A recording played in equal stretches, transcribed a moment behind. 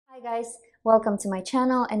Hi guys, welcome to my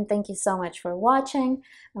channel and thank you so much for watching.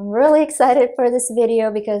 I'm really excited for this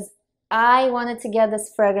video because I wanted to get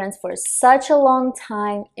this fragrance for such a long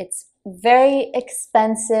time. It's very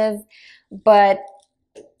expensive, but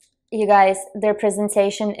you guys, their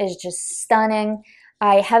presentation is just stunning.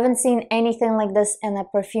 I haven't seen anything like this in the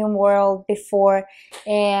perfume world before,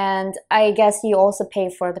 and I guess you also pay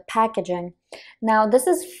for the packaging. Now, this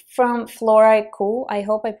is from Floraiku, I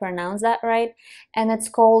hope I pronounced that right, and it's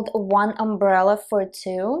called One Umbrella for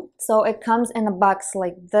Two. So it comes in a box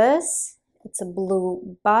like this. It's a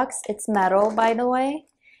blue box. It's metal, by the way,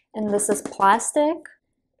 and this is plastic.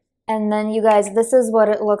 And then you guys, this is what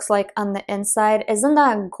it looks like on the inside. Isn't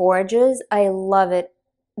that gorgeous? I love it.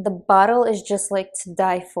 The bottle is just like to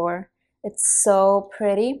die for. It's so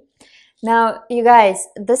pretty. Now, you guys,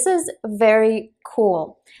 this is very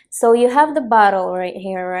cool. So you have the bottle right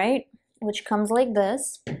here, right? Which comes like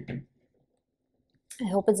this. I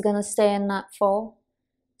hope it's gonna stay and not fall.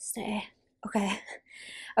 Stay. Okay.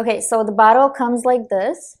 Okay, so the bottle comes like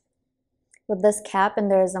this with this cap, and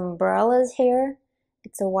there's umbrellas here.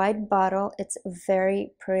 It's a white bottle. It's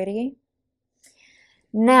very pretty.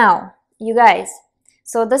 Now, you guys,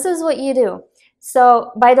 so this is what you do.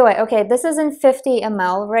 So, by the way, okay, this is in 50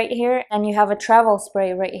 ml right here, and you have a travel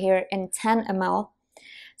spray right here in 10 ml.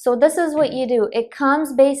 So this is what you do. It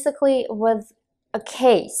comes basically with a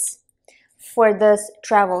case for this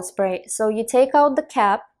travel spray. So you take out the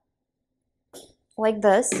cap like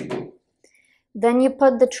this. Then you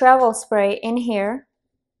put the travel spray in here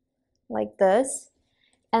like this.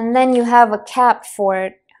 And then you have a cap for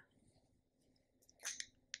it,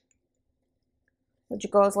 which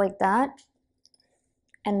goes like that.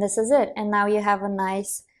 And this is it. And now you have a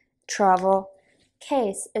nice travel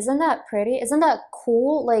case. Isn't that pretty? Isn't that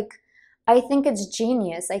cool? Like, I think it's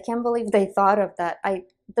genius. I can't believe they thought of that.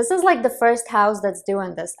 This is like the first house that's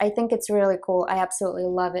doing this. I think it's really cool. I absolutely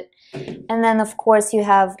love it. And then of course you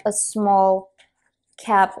have a small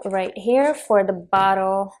cap right here for the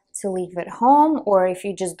bottle to leave at home, or if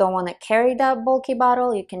you just don't want to carry that bulky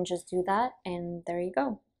bottle, you can just do that, and there you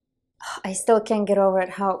go. I still can't get over it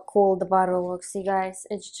how cool the bottle looks, you guys.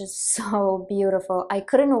 It's just so beautiful. I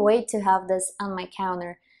couldn't wait to have this on my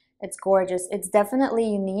counter. It's gorgeous. It's definitely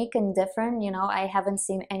unique and different, you know. I haven't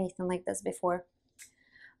seen anything like this before.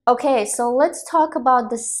 Okay, so let's talk about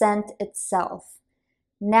the scent itself.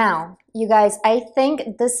 Now, you guys, I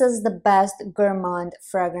think this is the best Gourmand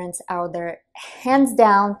fragrance out there, hands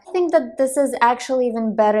down. I think that this is actually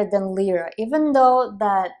even better than Lyra, even though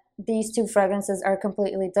that these two fragrances are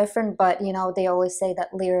completely different, but you know, they always say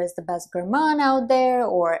that Lyra is the best Gourmand out there,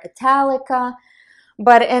 or Italica.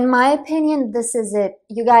 But in my opinion, this is it.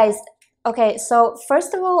 You guys, okay, so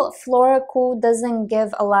first of all, Floraiku doesn't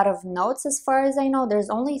give a lot of notes as far as I know.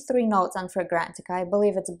 There's only 3 notes on Fragrantica. I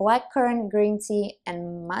believe it's blackcurrant, green tea,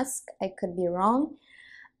 and musk. I could be wrong.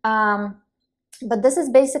 But this is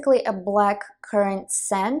basically a blackcurrant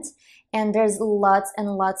scent, and there's lots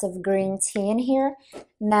and lots of green tea in here.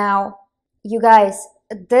 Now, you guys,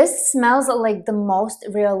 this smells like the most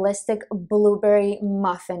realistic blueberry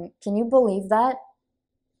muffin. Can you believe that?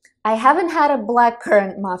 I haven't had a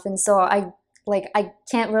blackcurrant muffin, so I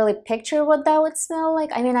can't really picture what that would smell like.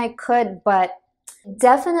 I mean, I could, but it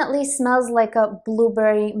definitely smells like a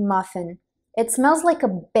blueberry muffin. It smells like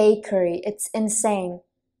a bakery. It's insane.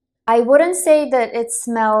 I wouldn't say that it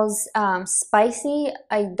smells spicy.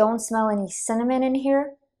 I don't smell any cinnamon in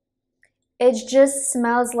here. It just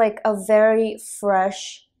smells like a very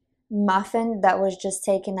fresh muffin that was just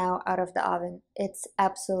taken out of the oven. It's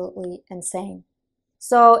absolutely insane.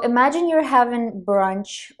 So imagine you're having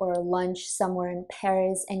brunch or lunch somewhere in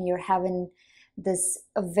Paris, and you're having this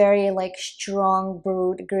very like strong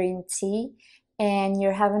brewed green tea, and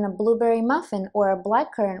you're having a blueberry muffin or a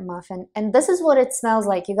blackcurrant muffin, and this is what it smells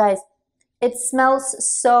like, you guys. It smells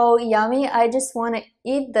so yummy. I just want to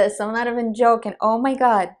eat this. I'm not even joking. Oh my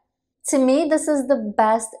God. To me, this is the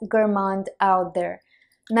best Gourmand out there.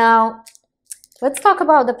 Now, let's talk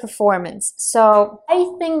about the performance. So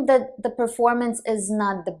I think that the performance is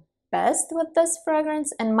not the best with this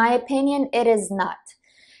fragrance. In my opinion, it is not.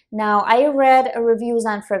 Now, I read reviews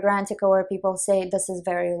on Fragrantica where people say this is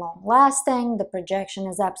very long lasting, the projection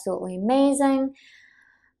is absolutely amazing.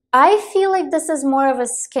 I feel like this is more of a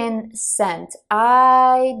skin scent.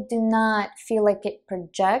 I do not feel like it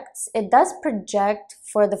projects. It does project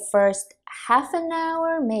for the first half an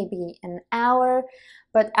hour, maybe an hour,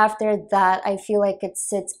 but after that, I feel like it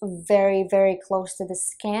sits very, very close to the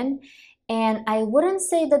skin. And I wouldn't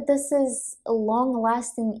say that this is long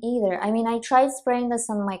lasting either. I mean, I tried spraying this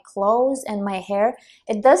on my clothes and my hair.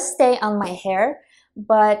 It does stay on my hair,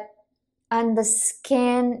 but on the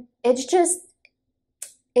skin, it's just,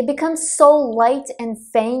 it becomes so light and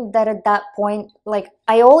faint that at that point, like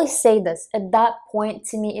I always say this, at that point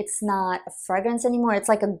to me it's not a fragrance anymore. It's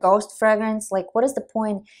like a ghost fragrance. Like what is the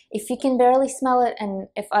point if you can barely smell it and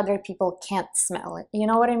if other people can't smell it? You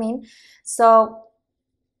know what I mean? So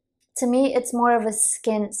to me it's more of a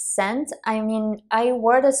skin scent. I mean, I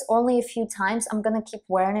wore this only a few times. I'm gonna keep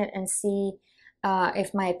wearing it and see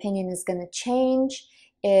if my opinion is gonna change,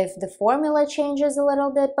 if the formula changes a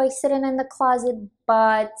little bit by sitting in the closet,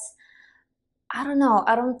 but I don't know.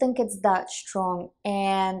 I don't think it's that strong,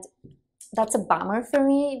 and that's a bummer for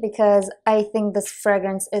me because I think this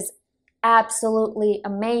fragrance is absolutely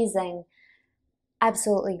amazing,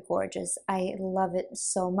 absolutely gorgeous. I love it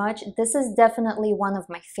so much. This is definitely one of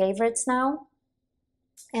my favorites now.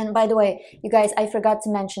 And by the way, you guys, I forgot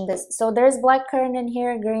to mention this. So there's blackcurrant in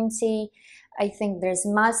here, green tea. I think there's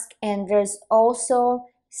musk, and there's also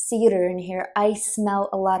cedar in here. I smell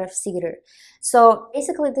a lot of cedar. So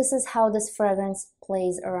basically this is how this fragrance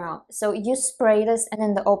plays around. So you spray this and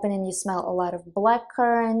in the opening you smell a lot of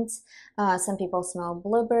blackcurrant. Some people smell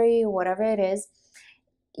blueberry, whatever it is.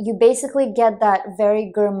 You basically get that very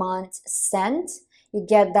gourmand scent. You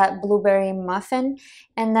get that blueberry muffin,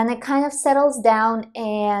 and then it kind of settles down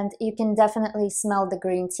and you can definitely smell the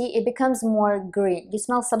green tea. It becomes more green. You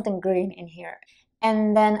smell something green in here.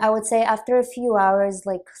 And then I would say after a few hours,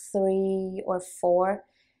 like 3 or 4,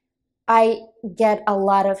 I get a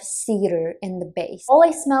lot of cedar in the base. All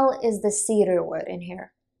I smell is the cedar wood in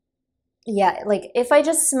here. Yeah, like if I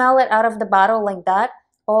just smell it out of the bottle like that,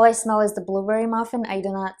 all I smell is the blueberry muffin. I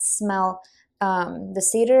do not smell the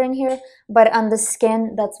cedar in here, but on the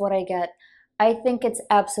skin, that's what I get. I think it's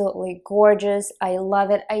absolutely gorgeous. I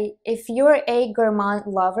love it. If you're a gourmand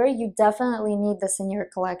lover, you definitely need this in your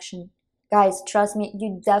collection. Guys, trust me,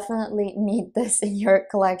 you definitely need this in your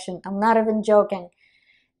collection. I'm not even joking.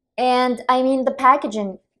 And I mean, the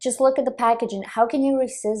packaging, just look at the packaging. How can you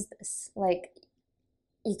resist this? Like,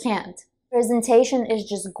 you can't. Presentation is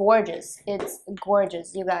just gorgeous. It's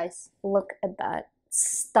gorgeous, you guys. Look at that.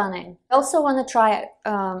 Stunning. I also want to try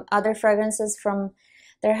other fragrances from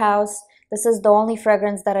their house. This is the only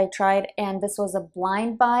fragrance that I tried, and this was a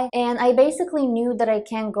blind buy. And I basically knew that I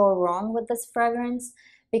can't go wrong with this fragrance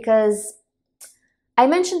because I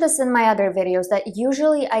mentioned this in my other videos that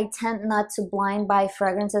usually I tend not to blind buy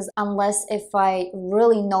fragrances unless if I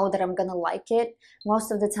really know that I'm gonna like it. Most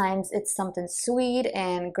of the times it's something sweet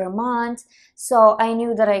and gourmand, so I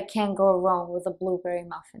knew that I can't go wrong with a blueberry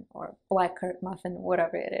muffin or blackcurrant muffin,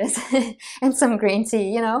 whatever it is, and some green tea,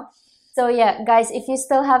 you know? So yeah, guys, if you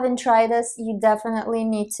still haven't tried this, you definitely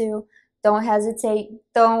need to. Don't hesitate,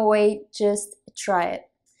 don't wait, just try it.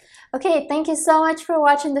 Okay, thank you so much for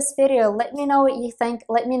watching this video. Let me know what you think.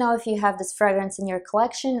 Let me know if you have this fragrance in your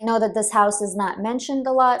collection. I know that this house is not mentioned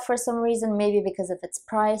a lot for some reason, maybe because of its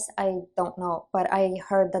price. I don't know, but I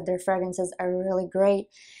heard that their fragrances are really great.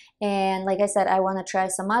 And like I said, I want to try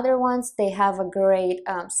some other ones. They have a great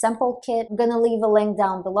sample kit. I'm gonna leave a link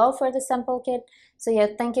down below for the sample kit. So yeah,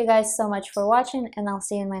 thank you guys so much for watching, and I'll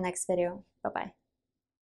see you in my next video. Bye-bye.